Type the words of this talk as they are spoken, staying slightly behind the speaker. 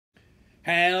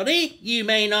Howdy, you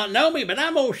may not know me, but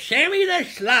I'm old Sammy the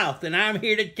Sloth, and I'm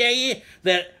here to tell you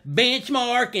that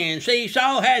Benchmark and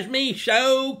Seesaw has me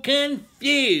so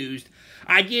confused.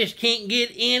 I just can't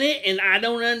get in it, and I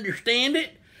don't understand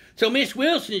it. So Miss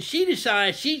Wilson, she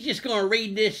decides she's just going to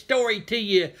read this story to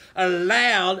you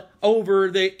aloud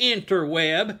over the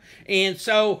interweb. And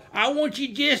so I want you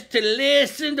just to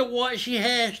listen to what she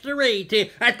has to read to you.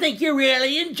 I think you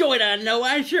really enjoy it. I know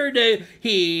I sure do.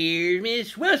 Here's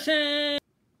Miss Wilson.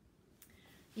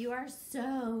 You are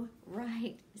so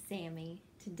right, Sammy.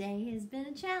 Today has been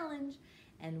a challenge,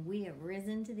 and we have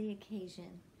risen to the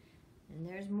occasion. And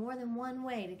there's more than one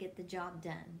way to get the job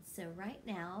done. So right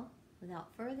now,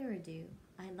 without further ado,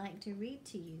 I'd like to read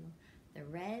to you The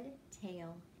Red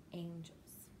Tail Angels.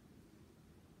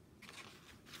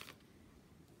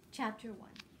 Chapter 1.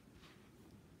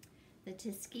 The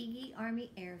Tuskegee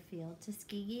Army Airfield,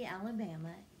 Tuskegee,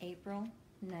 Alabama, April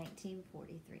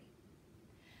 1943.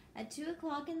 At 2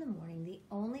 o'clock in the morning, the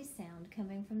only sound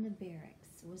coming from the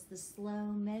barracks was the slow,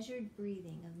 measured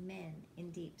breathing of men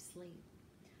in deep sleep.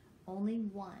 Only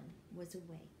one was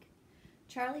awake.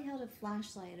 Charlie held a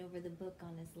flashlight over the book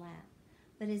on his lap,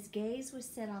 but his gaze was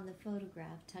set on the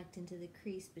photograph tucked into the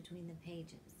crease between the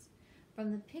pages.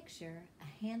 From the picture,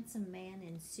 a handsome man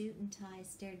in suit and tie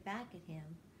stared back at him,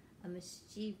 a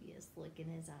mischievous look in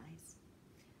his eyes.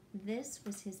 This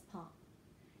was his Pop,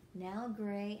 now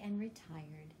gray and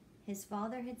retired. His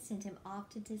father had sent him off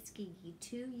to Tuskegee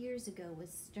 2 years ago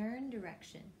with stern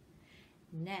direction.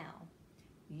 Now,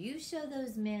 you show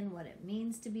those men what it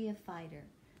means to be a fighter.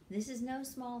 This is no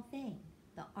small thing,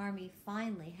 the Army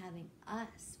finally having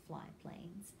us fly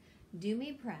planes. Do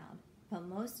me proud, but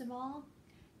most of all,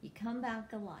 you come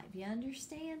back alive. You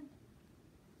understand?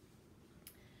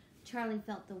 Charlie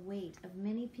felt the weight of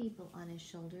many people on his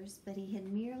shoulders, but he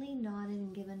had merely nodded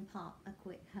and given Pop a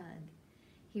quick hug.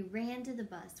 He ran to the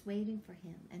bus waiting for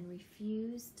him and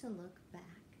refused to look back.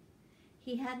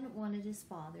 He hadn't wanted his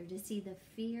father to see the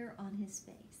fear on his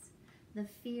face, the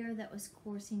fear that was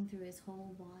coursing through his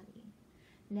whole body.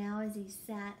 Now, as he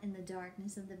sat in the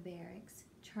darkness of the barracks,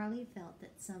 Charlie felt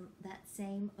that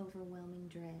same overwhelming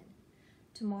dread.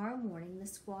 Tomorrow morning, the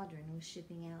squadron was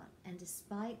shipping out, and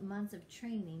despite months of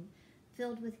training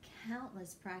filled with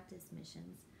countless practice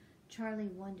missions, Charlie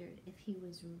wondered if he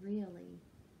was really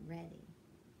ready.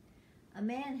 A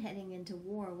man heading into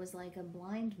war was like a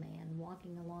blind man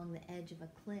walking along the edge of a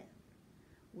cliff.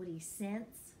 Would he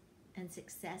sense and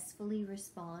successfully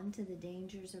respond to the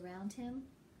dangers around him?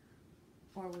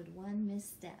 Or would one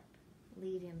misstep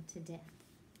lead him to death?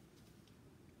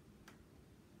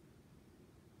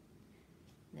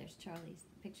 There's Charlie's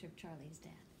picture of Charlie's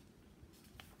dad.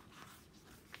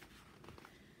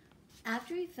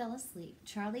 After he fell asleep,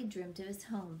 Charlie dreamt of his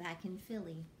home back in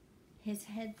Philly. His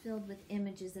head filled with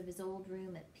images of his old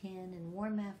room at Penn and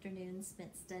warm afternoons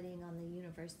spent studying on the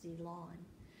university lawn.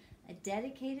 A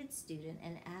dedicated student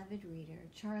and avid reader,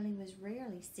 Charlie was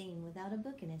rarely seen without a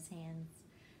book in his hands.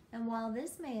 And while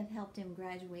this may have helped him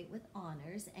graduate with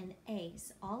honors and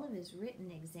ace all of his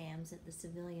written exams at the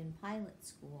civilian pilot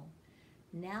school,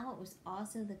 now it was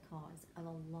also the cause of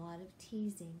a lot of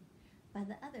teasing by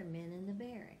the other men in the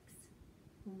barracks.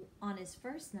 On his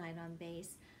first night on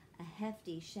base, a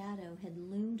hefty shadow had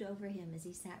loomed over him as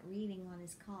he sat reading on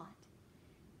his cot.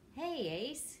 "Hey,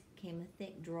 Ace," came a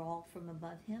thick drawl from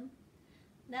above him.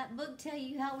 "That book tell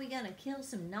you how we gonna kill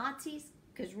some Nazis?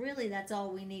 'Cause really that's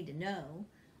all we need to know.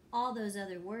 All those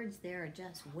other words there are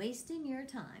just wasting your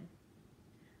time."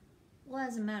 "Well,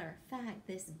 as a matter of fact,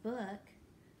 this book,"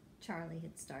 Charlie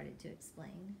had started to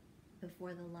explain,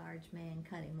 before the large man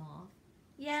cut him off.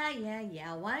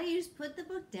 Yeah. Why don't you just put the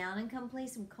book down and come play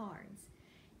some cards?"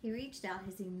 He reached out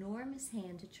his enormous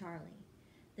hand to Charlie.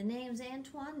 "The name's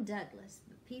Antoine Douglas,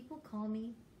 but people call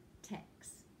me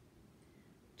Tex."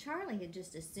 Charlie had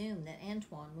just assumed that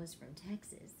Antoine was from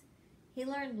Texas. He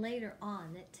learned later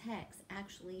on that Tex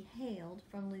actually hailed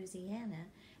from Louisiana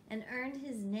and earned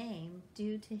his name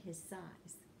due to his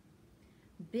size.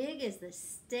 "Big as the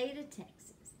state of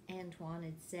Texas," Antoine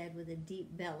had said with a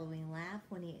deep bellowing laugh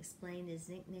when he explained his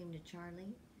nickname to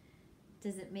Charlie.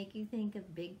 Does it make you think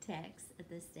of Big Tex at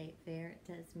the state fair? It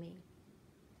does me.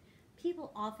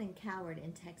 People often cowered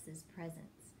in Tex's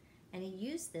presence, and he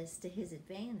used this to his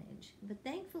advantage, but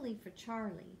thankfully for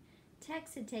Charlie,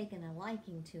 Tex had taken a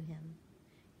liking to him.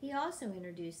 He also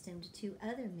introduced him to 2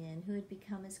 other men who had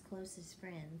become his closest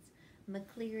friends,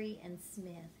 McCleary and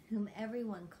Smith, whom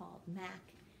everyone called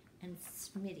Mac and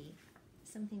Smitty.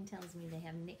 Something tells me they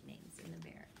have nicknames in the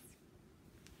barracks.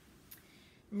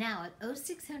 Now, at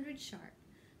 0600 sharp,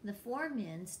 the 4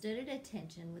 men stood at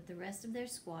attention with the rest of their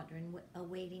squadron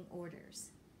awaiting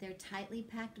orders. Their tightly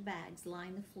packed bags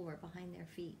lined the floor behind their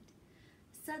feet.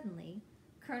 Suddenly,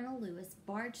 Colonel Lewis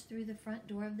barged through the front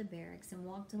door of the barracks and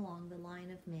walked along the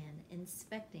line of men,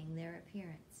 inspecting their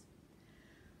appearance.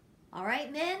 "All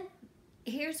right, men,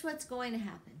 here's what's going to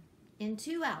happen. In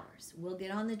 2 hours, we'll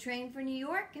get on the train for New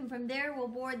York, and from there we'll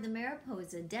board the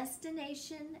Mariposa,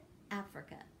 destination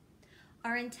Africa.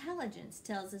 Our intelligence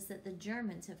tells us that the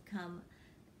Germans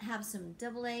have some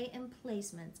AA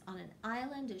emplacements on an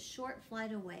island a short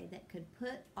flight away that could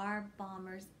put our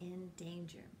bombers in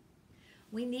danger.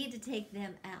 We need to take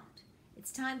them out.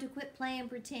 It's time to quit playing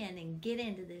pretend and get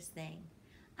into this thing.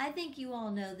 I think you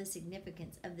all know the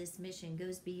significance of this mission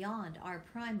goes beyond our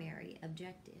primary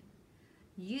objective.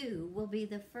 You will be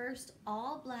the first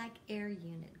all-black air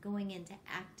unit going into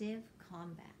active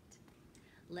combat.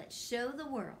 Let's show the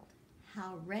world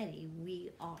how ready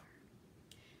we are."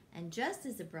 And just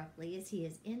as abruptly as he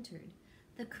has entered,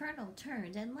 the colonel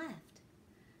turned and left.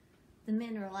 The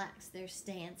men relaxed their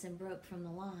stance and broke from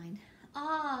the line.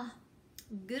 "Ah,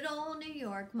 good old New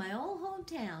York, my old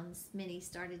hometown," Smitty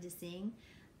started to sing,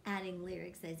 adding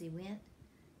lyrics as he went.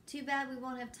 "Too bad we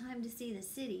won't have time to see the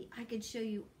city. I could show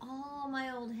you all my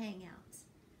old hangouts."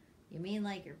 "You mean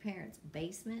like your parents'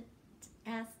 basement?"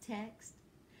 asked Tex.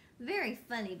 "Very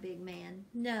funny, big man.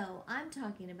 No, I'm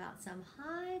talking about some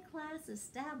high-class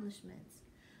establishments.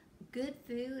 Good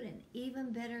food and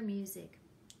even better music.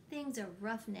 Things a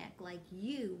roughneck like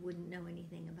you wouldn't know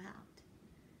anything about."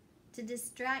 To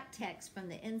distract Tex from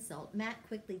the insult, Matt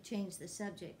quickly changed the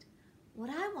subject. "What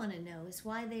I want to know is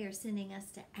why they are sending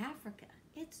us to Africa.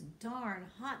 It's darn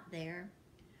hot there.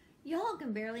 Y'all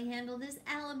can barely handle this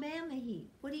Alabama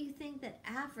heat. What do you think that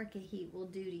Africa heat will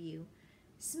do to you?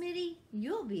 Smitty,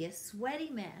 you'll be a sweaty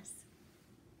mess."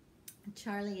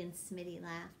 Charlie and Smitty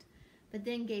laughed, but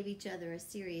then gave each other a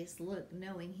serious look,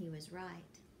 knowing he was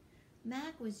right.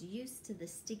 Mac was used to the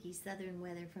sticky southern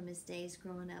weather from his days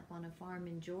growing up on a farm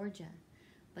in Georgia,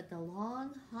 but the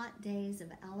long, hot days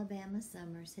of Alabama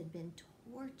summers had been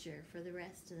torture for the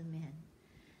rest of the men.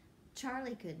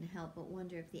 Charlie couldn't help but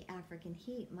wonder if the African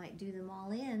heat might do them all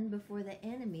in before the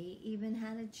enemy even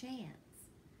had a chance.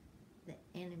 The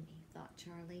enemy, thought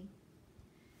Charlie.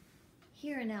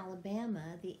 Here in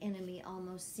Alabama, the enemy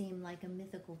almost seemed like a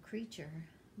mythical creature,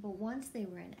 but once they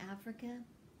were in Africa,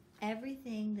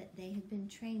 everything that they had been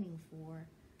training for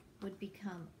would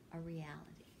become a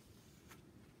reality.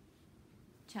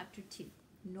 Chapter 2,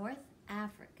 North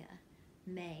Africa,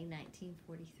 May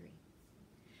 1943.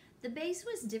 The base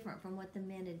was different from what the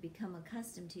men had become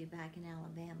accustomed to back in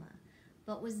Alabama,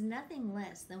 but was nothing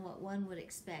less than what one would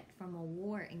expect from a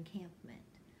war encampment.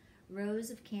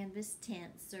 Rows of canvas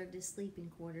tents served as sleeping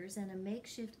quarters, and a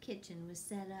makeshift kitchen was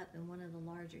set up in one of the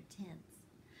larger tents.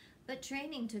 But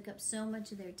training took up so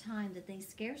much of their time that they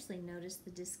scarcely noticed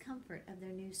the discomfort of their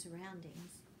new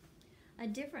surroundings. A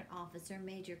different officer,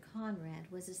 Major Conrad,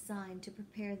 was assigned to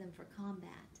prepare them for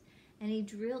combat, and he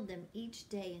drilled them each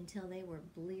day until they were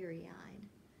bleary-eyed.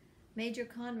 Major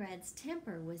Conrad's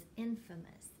temper was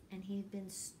infamous, and he had been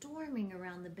storming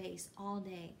around the base all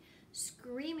day,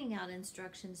 screaming out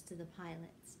instructions to the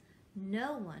pilots.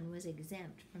 No one was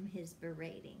exempt from his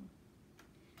berating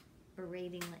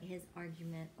like his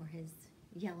argument or his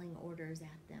yelling orders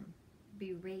at them,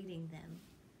 berating them.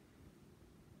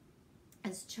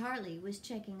 As Charlie was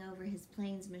checking over his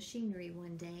plane's machinery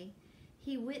one day,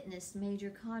 he witnessed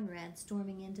Major Conrad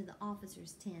storming into the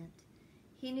officer's tent.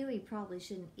 He knew he probably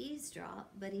shouldn't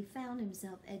eavesdrop, but he found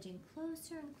himself edging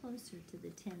closer and closer to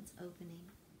the tent's opening.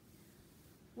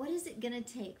 "What is it going to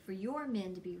take for your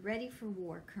men to be ready for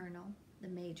war, Colonel?" the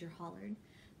major hollered,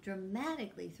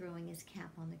 dramatically throwing his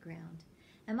cap on the ground.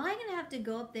 "Am I going to have to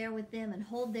go up there with them and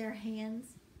hold their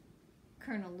hands?"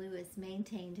 Colonel Lewis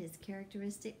maintained his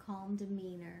characteristic calm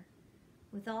demeanor.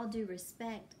 "With all due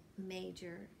respect,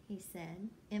 Major," he said,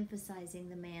 emphasizing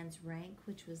the man's rank,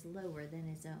 which was lower than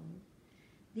his own.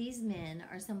 "These men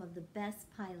are some of the best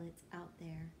pilots out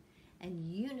there,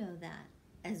 and you know that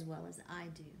as well as I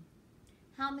do.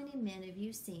 How many men have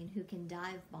you seen who can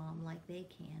dive bomb like they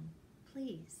can?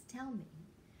 Please tell me,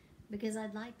 because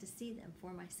I'd like to see them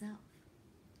for myself."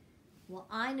 "Well,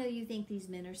 I know you think these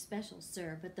men are special,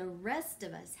 sir, but the rest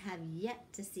of us have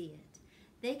yet to see it.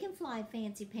 They can fly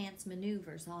fancy pants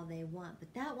maneuvers all they want,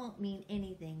 but that won't mean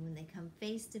anything when they come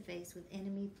face to face with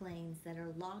enemy planes that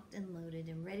are locked and loaded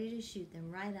and ready to shoot them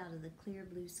right out of the clear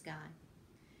blue sky."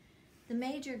 The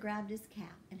major grabbed his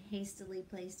cap and hastily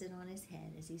placed it on his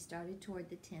head as he started toward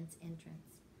the tent's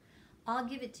entrance. "I'll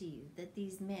give it to you that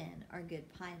these men are good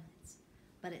pilots,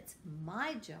 but it's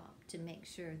my job to make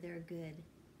sure they're good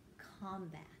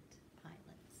combat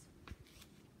pilots."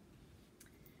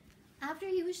 After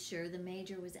he was sure the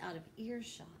major was out of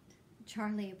earshot,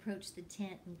 Charlie approached the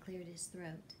tent and cleared his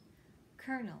throat.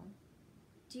 "Colonel,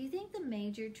 do you think the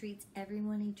major treats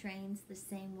everyone he trains the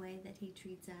same way that he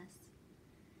treats us?"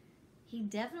 "He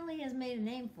definitely has made a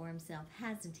name for himself,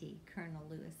 hasn't he?" Colonel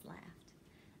Lewis laughed.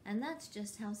 "And that's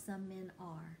just how some men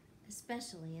are,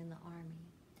 especially in the Army.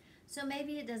 So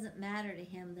maybe it doesn't matter to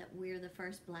him that we're the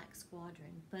first black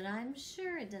squadron, but I'm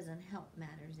sure it doesn't help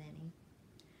matters any."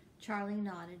 Charlie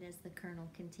nodded as the colonel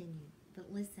continued.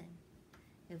 "But listen,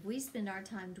 if we spend our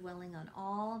time dwelling on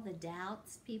all the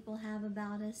doubts people have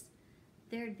about us,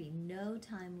 there'd be no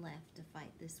time left to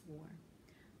fight this war.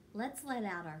 Let's let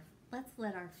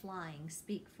our flying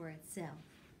speak for itself."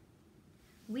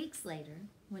 Weeks later,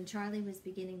 when Charlie was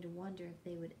beginning to wonder if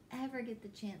they would ever get the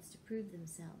chance to prove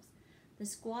themselves, the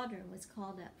squadron was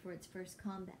called up for its first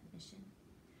combat mission.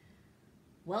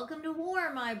 "Welcome to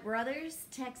war, my brothers!"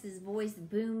 Tex's voice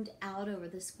boomed out over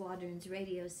the squadron's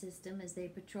radio system as they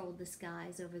patrolled the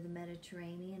skies over the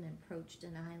Mediterranean and approached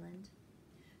an island.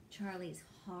 Charlie's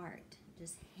heart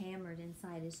just hammered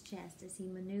inside his chest as he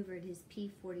maneuvered his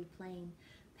P-40 plane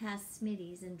past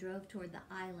Smitty's and drove toward the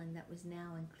island that was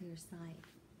now in clear sight.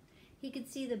 He could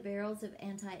see the barrels of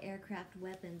anti-aircraft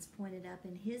weapons pointed up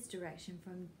in his direction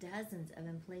from dozens of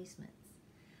emplacements.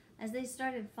 As they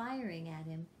started firing at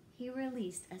him, he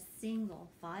released a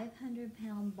single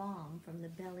 500-pound bomb from the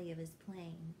belly of his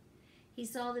plane. He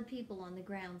saw the people on the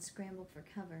ground scramble for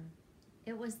cover.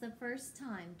 It was the first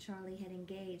time Charlie had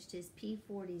engaged his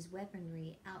P-40's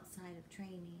weaponry outside of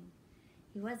training.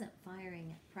 He wasn't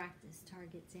firing at practice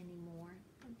targets anymore.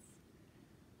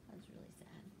 That's really sad.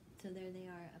 So there they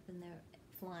are up in there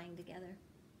flying together.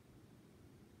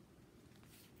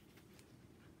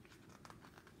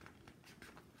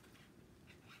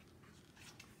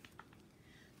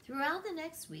 Throughout the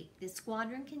next week, the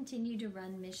squadron continued to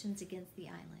run missions against the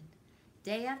island.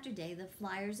 Day after day, the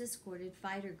flyers escorted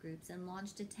fighter groups and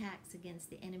launched attacks against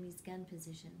the enemy's gun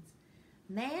positions.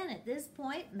 "Man, at this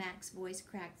point," Mac's voice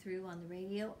cracked through on the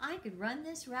radio, "I could run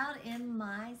this route in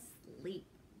my sleep."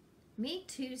 "Me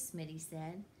too," Smitty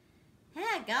said.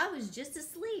 "Heck, I was just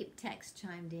asleep," Tex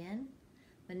chimed in.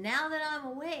 "But now that I'm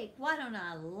awake, why don't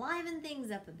I liven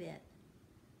things up a bit?"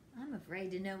 "I'm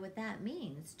afraid to know what that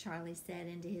means," Charlie said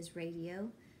into his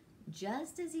radio,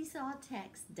 just as he saw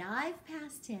Tex dive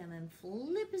past him and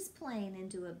flip his plane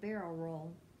into a barrel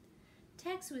roll.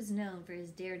 Tex was known for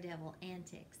his daredevil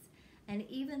antics, and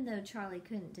even though Charlie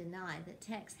couldn't deny that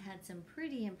Tex had some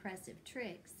pretty impressive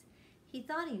tricks, he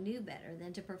thought he knew better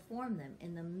than to perform them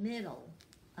in the middle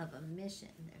of a mission.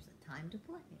 There's a time to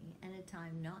play and a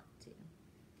time not to.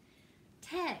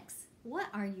 "Tex,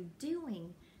 what are you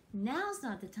doing? Now's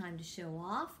not the time to show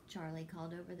off," Charlie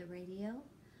called over the radio.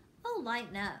 "Oh,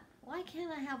 lighten up. Why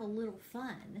can't I have a little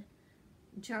fun?"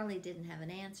 Charlie didn't have an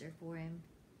answer for him.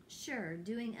 Sure,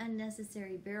 doing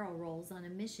unnecessary barrel rolls on a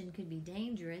mission could be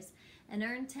dangerous and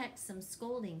earn Tex some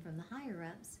scolding from the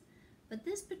higher-ups, but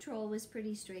this patrol was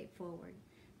pretty straightforward,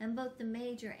 and both the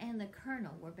major and the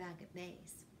colonel were back at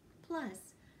base.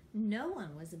 Plus, no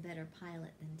one was a better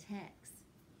pilot than Tex.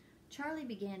 Charlie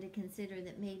began to consider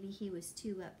that maybe he was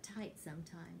too uptight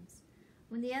sometimes.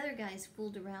 When the other guys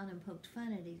fooled around and poked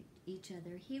fun at each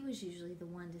other, he was usually the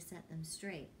one to set them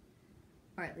straight.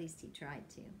 Or at least he tried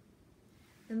to.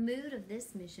 The mood of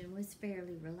this mission was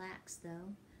fairly relaxed,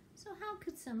 though, so how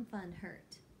could some fun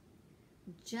hurt?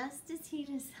 Just as he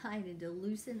decided to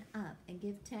loosen up and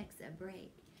give Tex a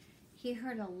break, he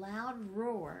heard a loud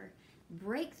roar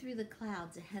break through the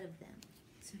clouds ahead of them.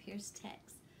 So here's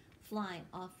Tex flying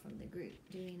off from the group,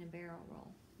 doing a barrel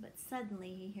roll. But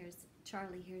suddenly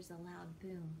Charlie hears a loud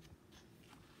boom.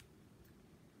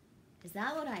 "Is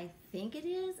that what I think it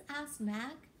is?" asked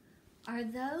Mac. "Are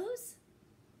those?"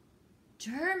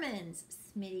 "Germans!"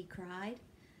 Smitty cried.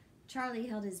 Charlie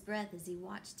held his breath as he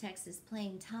watched Tex's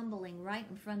plane tumbling right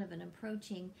in front of an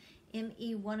approaching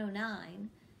ME-109.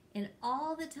 In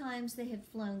all the times they had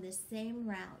flown this same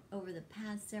route over the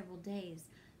past several days,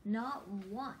 not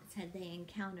once had they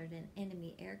encountered an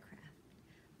enemy aircraft.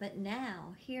 But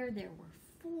now, here there were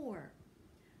four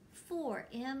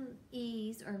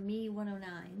MEs or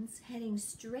Me-109s heading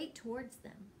straight towards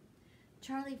them.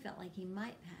 Charlie felt like he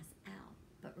might pass out,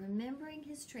 but remembering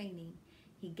his training,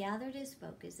 he gathered his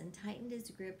focus and tightened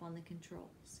his grip on the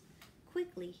controls.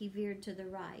 Quickly, he veered to the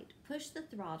right, pushed the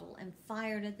throttle, and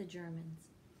fired at the Germans.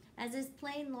 As his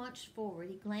plane launched forward,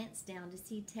 he glanced down to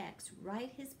see Tex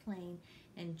right his plane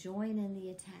and join in the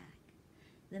attack.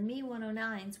 The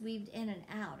Me-109s weaved in and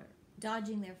out,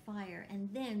 dodging their fire,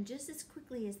 and then, just as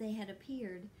quickly as they had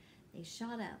appeared, they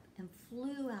shot up and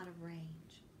flew out of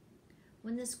range.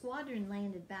 When the squadron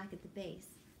landed back at the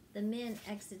base, The men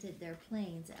exited their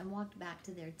planes and walked back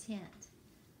to their tent.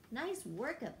 "Nice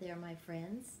work up there, my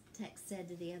friends," Tex said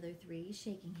to the other three,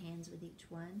 shaking hands with each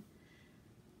one.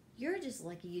 "You're just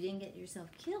lucky you didn't get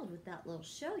yourself killed with that little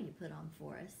show you put on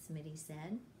for us," Smitty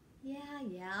said. Yeah,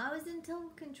 I was in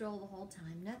total control the whole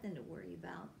time. Nothing to worry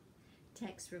about,"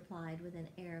 Tex replied with an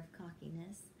air of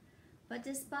cockiness. But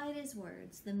despite his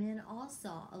words, the men all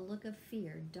saw a look of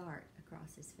fear dart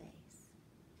across his face.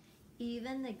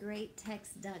 Even the great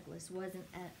Tex Douglas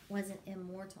wasn't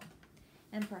immortal,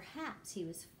 and perhaps he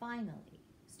was finally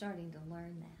starting to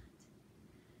learn that.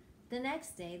 The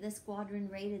next day, the squadron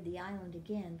raided the island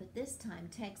again, but this time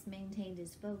Tex maintained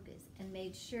his focus and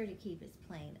made sure to keep his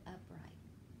plane upright.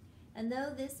 And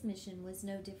though this mission was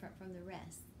no different from the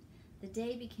rest, the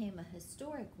day became a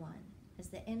historic one as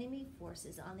the enemy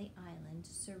forces on the island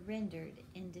surrendered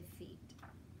in defeat.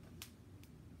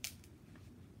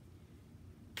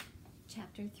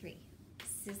 Chapter 3,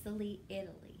 Sicily,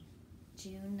 Italy,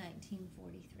 June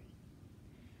 1943.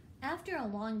 After a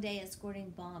long day escorting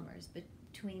bombers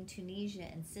between Tunisia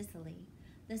and Sicily,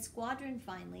 the squadron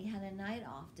finally had a night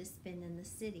off to spend in the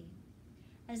city.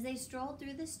 As they strolled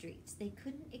through the streets, they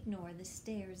couldn't ignore the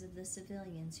stares of the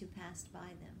civilians who passed by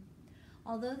them.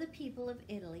 Although the people of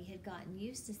Italy had gotten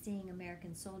used to seeing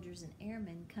American soldiers and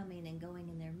airmen coming and going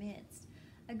in their midst,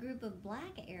 a group of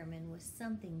black airmen was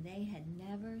something they had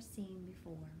never seen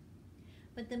before.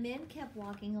 But the men kept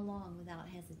walking along without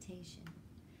hesitation.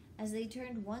 As they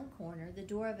turned one corner, the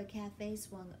door of a cafe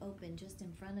swung open just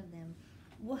in front of them.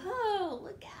 "Whoa,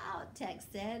 look out," Tex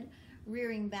said,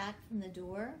 rearing back from the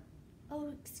door. "Oh,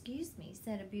 excuse me,"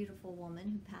 said a beautiful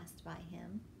woman who passed by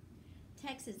him.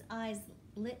 Tex's eyes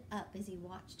lit up as he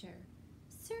watched her.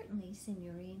 "Certainly,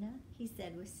 signorina," he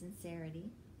said with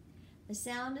sincerity. The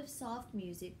sound of soft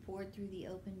music poured through the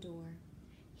open door.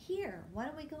 "Here, why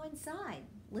don't we go inside?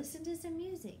 Listen to some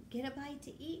music. Get a bite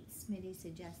to eat," Smitty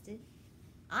suggested.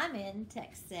 "I'm in,"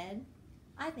 Tex said.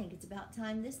 "I think it's about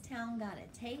time this town got a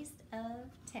taste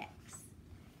of Tex."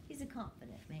 He's a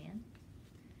confident man.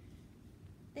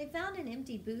 They found an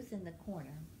empty booth in the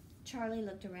corner. Charlie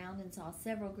looked around and saw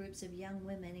several groups of young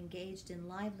women engaged in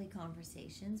lively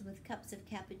conversations with cups of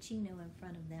cappuccino in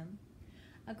front of them.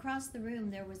 Across the room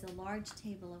there was a large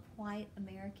table of white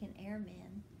American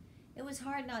airmen. It was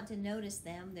hard not to notice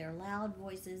them, their loud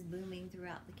voices booming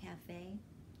throughout the cafe.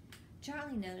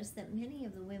 Charlie noticed that many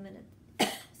of the women at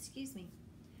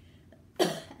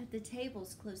at the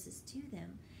tables closest to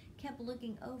them kept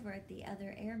looking over at the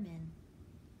other airmen.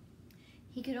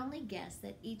 He could only guess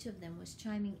that each of them was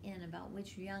chiming in about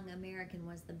which young American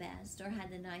was the best, or had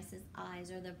the nicest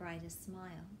eyes or the brightest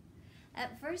smile.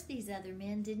 At first, these other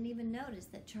men didn't even notice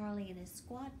that Charlie and his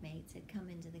squad mates had come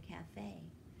into the cafe.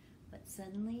 But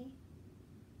suddenly,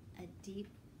 a deep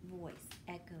voice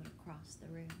echoed across the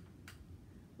room.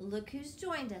 "Look who's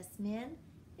joined us, men.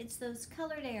 It's those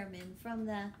colored airmen from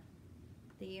the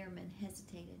airman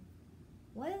hesitated.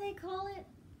 "What do they call it?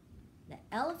 The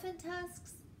elephant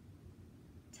tusks?"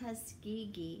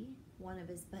 "Tuskegee," one of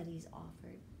his buddies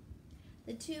offered.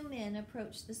 The two men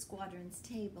approached the squadron's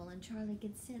table, and Charlie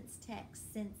could sense Tex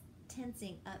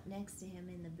tensing up next to him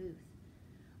in the booth.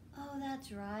 "Oh,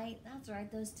 that's right,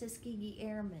 those Tuskegee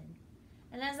Airmen.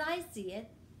 And as I see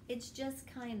it, it's just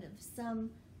kind of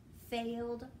some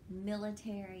failed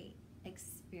military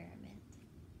experiment."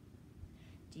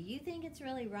 "Do you think it's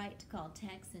really right to call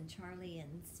Tex and Charlie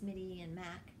and Smitty and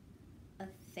Mac a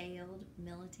failed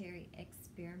military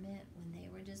experiment when they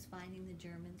were just fighting the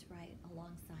Germans right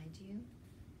alongside you?"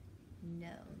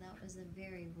 No, that was a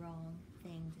very wrong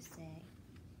thing to say.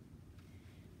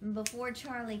 Before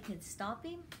Charlie could stop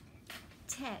him,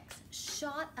 Tex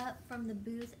shot up from the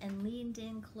booth and leaned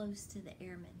in close to the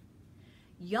airmen.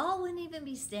 "Y'all wouldn't even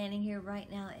be standing here right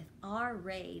now if our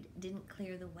raid didn't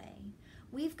clear the way.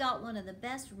 We've got one of the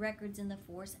best records in the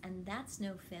force, and that's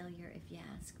no failure if you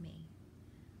ask me."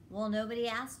 "Well, nobody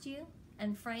asked you,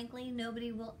 and frankly,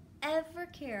 nobody will ever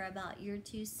care about your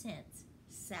 2 cents,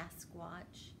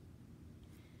 Sasquatch."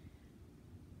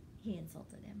 He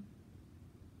insulted him.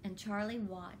 And Charlie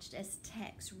watched as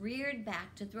Tex reared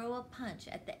back to throw a punch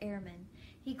at the airman.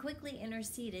 He quickly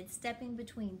interceded, stepping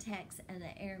between Tex and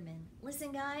the airman.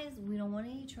 "Listen, guys, we don't want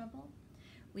any trouble.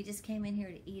 We just came in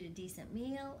here to eat a decent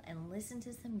meal and listen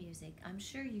to some music. I'm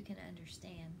sure you can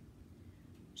understand."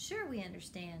 "Sure we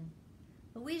understand.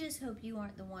 But we just hope you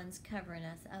aren't the ones covering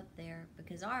us up there,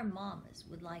 because our mamas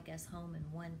would like us home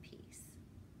in one piece."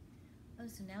 Oh,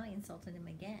 so now he insulted him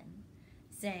again,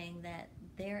 saying that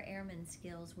their airman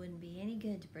skills wouldn't be any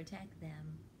good to protect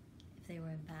them if they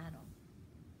were in battle.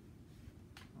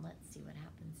 Let's see what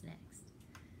happens next.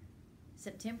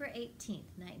 September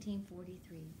 18th,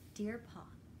 1943. Dear Pop,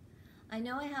 I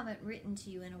know I haven't written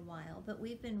to you in a while, but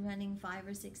we've been running 5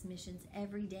 or 6 missions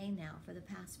every day now for the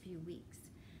past few weeks.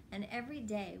 And every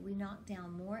day we knock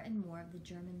down more and more of the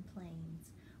German planes.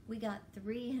 We got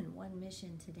 3 in one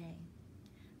mission today.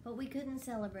 But we couldn't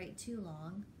celebrate too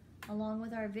long. Along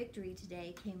with our victory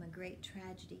today came a great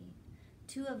tragedy.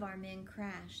 2 of our men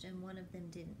crashed and 1 of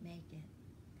them didn't make it.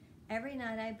 Every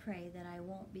night I pray that I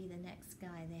won't be the next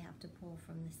guy they have to pull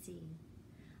from the sea.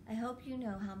 I hope you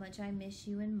know how much I miss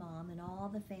you and Mom and all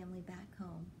the family back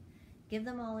home. Give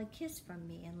them all a kiss from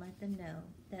me and let them know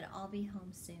that I'll be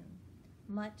home soon.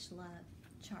 Much love,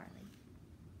 Charlie.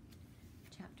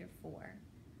 Chapter 4.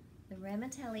 The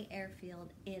Ramitelli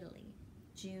Airfield, Italy,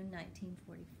 June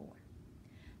 1944.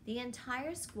 The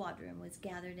entire squadron was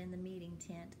gathered in the meeting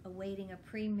tent, awaiting a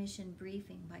pre-mission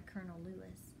briefing by Colonel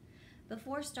Lewis.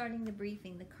 Before starting the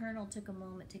briefing, the colonel took a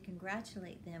moment to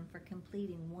congratulate them for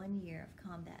completing 1 year of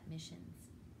combat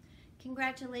missions.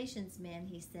 Congratulations, men,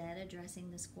 he said,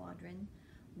 addressing the squadron.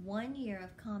 1 year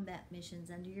of combat missions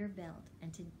under your belt,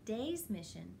 and today's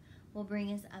mission will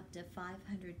bring us up to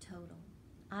 500 total.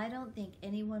 I don't think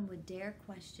anyone would dare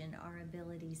question our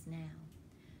abilities now.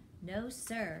 No,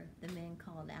 sir, the men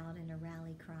called out in a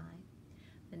rally cry.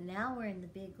 But now we're in the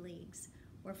big leagues.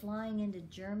 We're flying into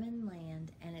German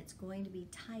land, and it's going to be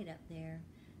tight up there.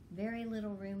 Very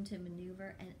little room to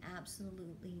maneuver, and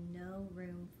absolutely no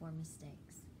room for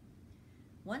mistakes.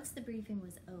 Once the briefing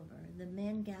was over, the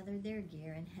men gathered their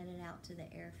gear and headed out to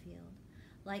the airfield.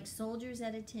 Like soldiers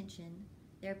at attention,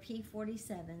 their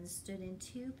P-47s stood in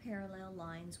 2 parallel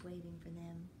lines waiting for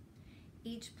them.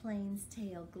 Each plane's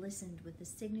tail glistened with the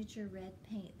signature red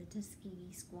paint the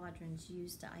Tuskegee squadrons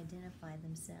used to identify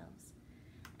themselves.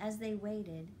 As they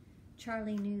waited,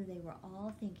 Charlie knew they were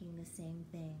all thinking the same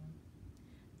thing.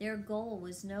 Their goal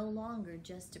was no longer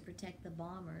just to protect the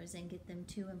bombers and get them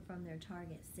to and from their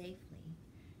target safely.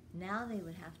 Now they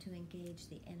would have to engage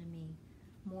the enemy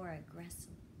more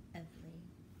aggressively.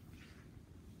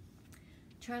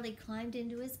 Charlie climbed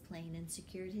into his plane and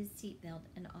secured his seatbelt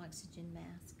and oxygen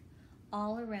mask.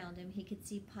 All around him, he could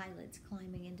see pilots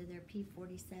climbing into their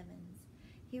P-47s.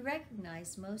 He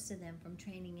recognized most of them from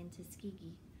training in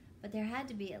Tuskegee, but there had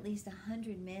to be at least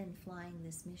 100 men flying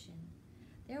this mission.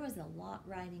 There was a lot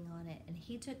riding on it, and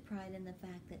he took pride in the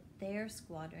fact that their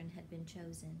squadron had been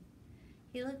chosen.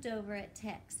 He looked over at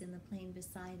Tex in the plane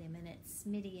beside him and at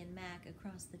Smitty and Mac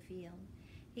across the field.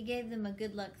 He gave them a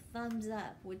good luck thumbs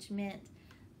up, which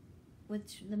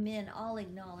the men all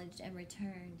acknowledged and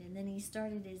returned, and then he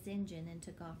started his engine and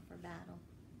took off for battle.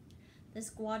 The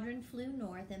squadron flew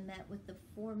north and met with the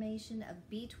formation of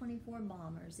B-24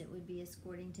 bombers it would be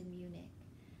escorting to Munich.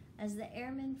 As the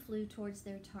airmen flew towards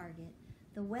their target,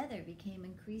 the weather became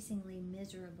increasingly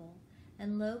miserable,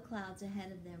 and low clouds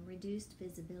ahead of them reduced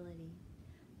visibility.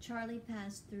 Charlie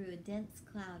passed through a dense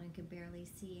cloud and could barely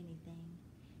see anything.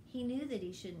 He knew that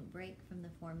he shouldn't break from the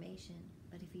formation,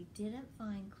 but if he didn't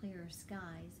find clearer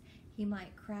skies, he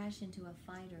might crash into a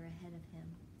fighter ahead of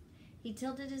him. He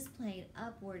tilted his plane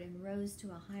upward and rose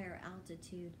to a higher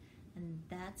altitude, and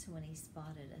that's when he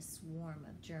spotted a swarm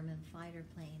of German fighter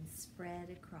planes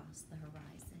spread across the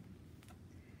horizon.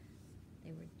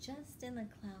 They were just in the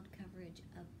cloud coverage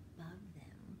above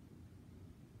them.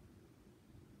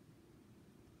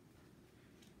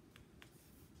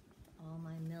 All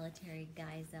my military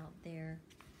guys out there.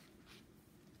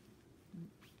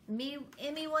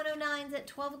 ME-109's at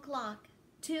 12 o'clock.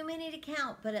 Too many to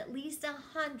count, but at least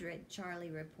 100, Charlie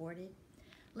reported.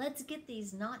 Let's get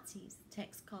these Nazis,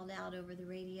 Tex called out over the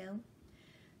radio.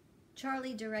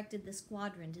 Charlie directed the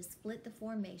squadron to split the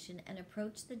formation and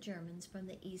approach the Germans from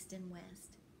the east and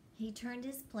west. He turned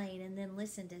his plane and then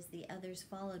listened as the others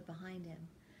followed behind him.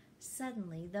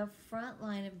 Suddenly, the front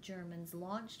line of Germans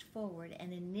launched forward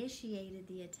and initiated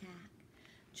the attack.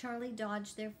 Charlie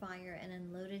dodged their fire and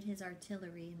unloaded his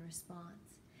artillery in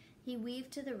response. He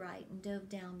weaved to the right and dove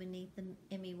down beneath the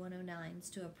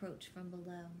ME-109s to approach from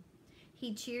below.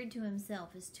 He cheered to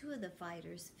himself as 2 of the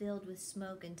fighters filled with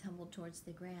smoke and tumbled towards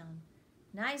the ground.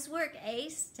 "Nice work,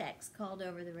 Ace," Tex called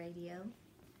over the radio.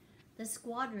 The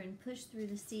squadron pushed through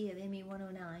the sea of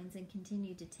ME-109s and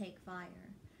continued to take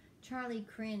fire. Charlie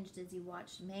cringed as he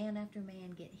watched man after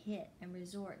man get hit and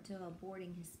resort to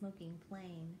aborting his smoking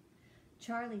plane.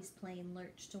 Charlie's plane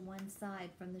lurched to one side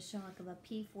from the shock of a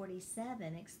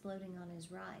P-47 exploding on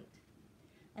his right.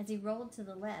 As he rolled to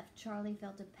the left, Charlie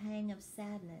felt a pang of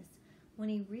sadness when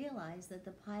he realized that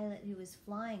the pilot who was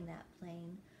flying that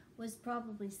plane was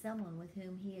probably someone with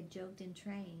whom he had joked and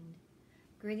trained.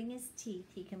 Gritting his teeth,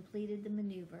 he completed the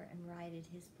maneuver and righted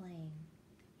his plane.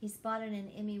 He spotted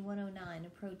an ME-109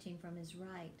 approaching from his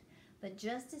right, but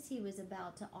just as he was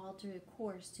about to alter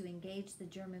course to engage the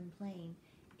German plane,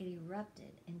 it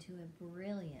erupted into a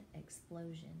brilliant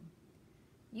explosion.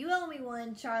 "You owe me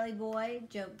one, Charlie boy,"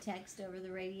 joked Tex over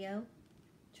the radio.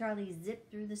 Charlie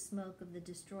zipped through the smoke of the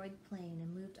destroyed plane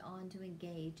and moved on to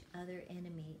engage other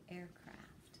enemy aircraft.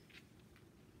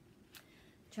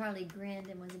 Charlie grinned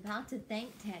and was about to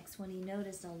thank Tex when he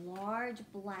noticed a large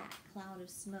black cloud of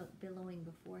smoke billowing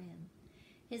before him.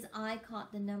 His eye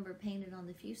caught the number painted on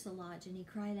the fuselage, and he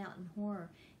cried out in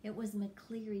horror. It was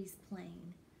McCleary's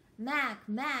plane. "Mac,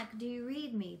 Mac, do you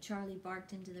read me?" Charlie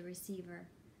barked into the receiver.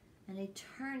 An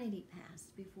eternity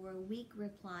passed before a weak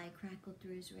reply crackled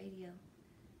through his radio.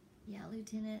 "Yeah,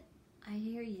 Lieutenant, I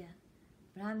hear you,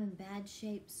 but I'm in bad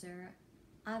shape, sir.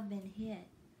 I've been hit.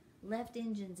 Left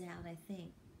engine's out, I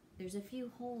think. There's a few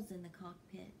holes in the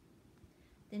cockpit."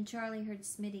 Then Charlie heard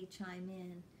Smitty chime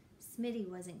in. Smitty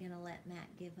wasn't going to let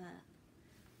Mac give up.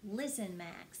 "Listen,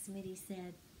 Mac," Smitty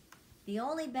said. "The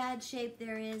only bad shape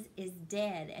there is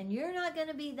dead, and you're not going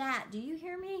to be that. Do you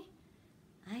hear me?"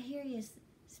 "I hear you,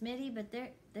 Smitty, but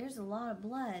there's a lot of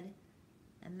blood."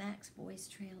 And Mac's voice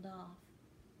trailed off.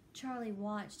 Charlie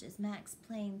watched as Mac's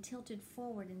plane tilted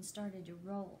forward and started to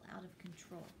roll out of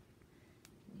control.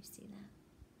 Can you see that?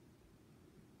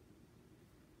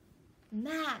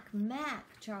 "Mac,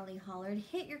 Mac," Charlie hollered,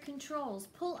 "hit your controls.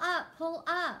 Pull up, pull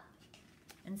up."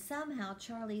 And somehow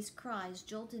Charlie's cries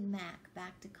jolted Mac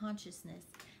back to consciousness,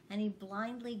 and he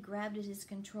blindly grabbed at his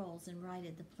controls and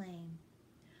righted the plane.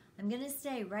 "I'm going to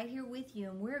stay right here with you,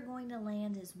 and we're going to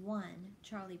land as one,"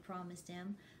 Charlie promised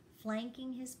him,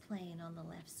 flanking his plane on the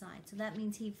left side. So that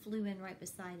means he flew in right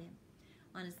beside him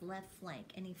on his left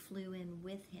flank, and he flew in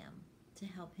with him to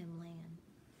help him land.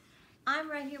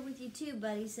 "I'm right here with you too,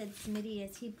 buddy," said Smitty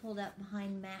as he pulled up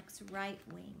behind Mac's right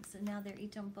wing. So now they're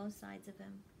each on both sides of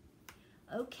him.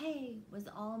 "Okay," was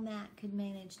all Mac could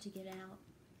manage to get out.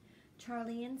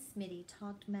 Charlie and Smitty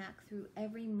talked Mac through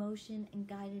every motion and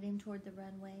guided him toward the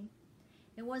runway.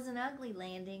 It was an ugly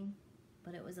landing,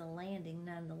 but it was a landing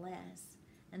nonetheless,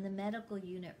 and the medical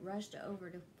unit rushed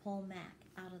over to pull Mac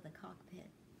out of the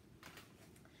cockpit.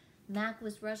 Mac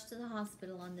was rushed to the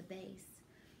hospital on the base.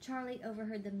 Charlie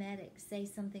overheard the medic say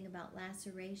something about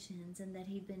lacerations and that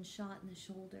he'd been shot in the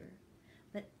shoulder,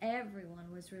 but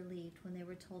everyone was relieved when they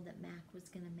were told that Mac was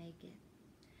going to make it.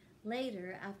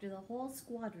 Later, after the whole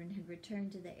squadron had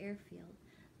returned to the airfield,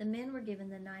 the men were given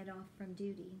the night off from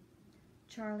duty.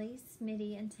 Charlie,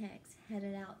 Smitty, and Tex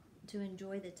headed out to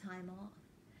enjoy the time off.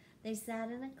 They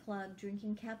sat in a club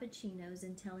drinking cappuccinos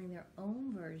and telling their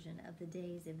own version of the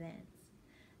day's events,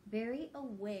 very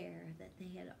aware that they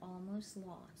had almost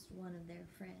lost one of their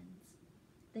friends.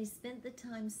 They spent the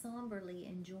time somberly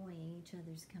enjoying each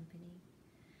other's company.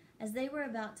 As they were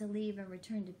about to leave and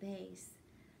return to base,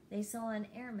 they saw an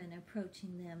airman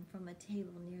approaching them from a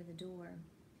table near the door.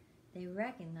 They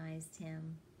recognized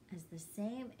him as the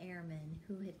same airman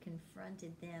who had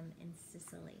confronted them in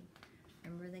Sicily.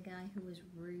 Remember the guy who was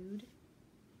rude?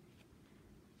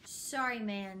 "Sorry,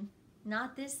 man,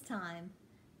 not this time."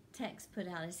 Tex put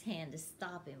out his hand to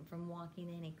stop him from walking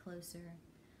any closer.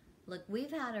 "Look,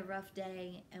 we've had a rough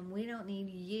day, and we don't need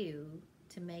you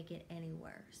to make it any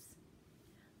worse."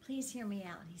 "Please hear me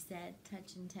out," he said,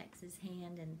 touching Tex's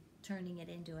hand and turning it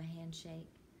into a handshake.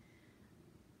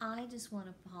 "I just want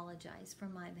to apologize for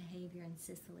my behavior in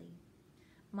Sicily.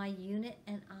 My unit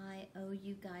and I owe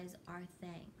you guys our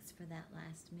thanks for that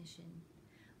last mission.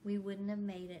 We wouldn't have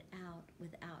made it out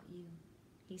without you,"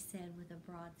 he said with a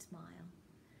broad smile.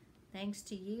 "Thanks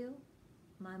to you,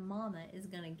 my mama is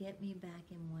going to get me back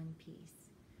in one piece.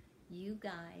 You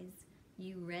guys,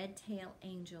 you red-tailed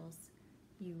angels,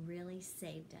 you really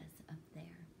saved us up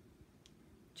there."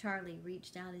 Charlie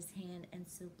reached out his hand and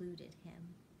saluted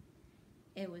him.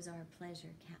 "It was our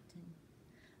pleasure, Captain.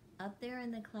 Up there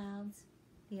in the clouds,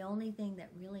 the only thing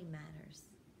that really matters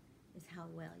is how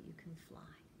well you can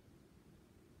fly."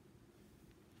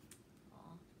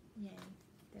 Aw, yay,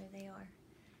 there they are,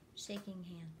 shaking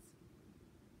hands.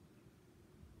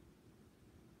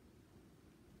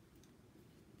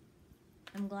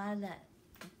 I'm glad that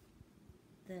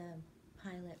the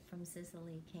pilot from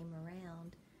Sicily came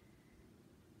around.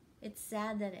 It's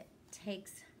sad that it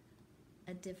takes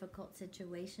a difficult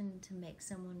situation to make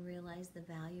someone realize the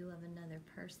value of another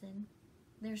person.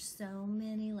 There's so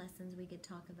many lessons we could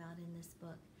talk about in this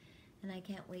book, and I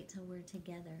can't wait till we're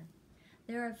together.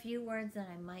 There are a few words that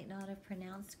I might not have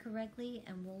pronounced correctly,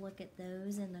 and we'll look at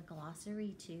those in the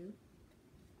glossary too.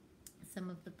 Some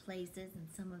of the places and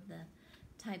some of the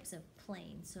types of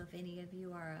planes. So if any of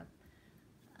you are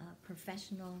a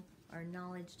professional or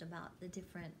knowledge about the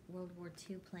different World War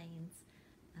II planes,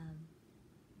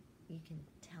 you can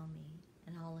tell me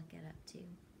and I'll look it up too.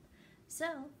 So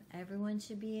everyone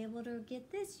should be able to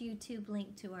get this YouTube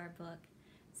link to our book.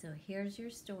 So here's your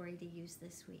story to use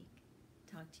this week.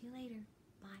 Talk to you later.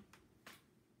 Bye.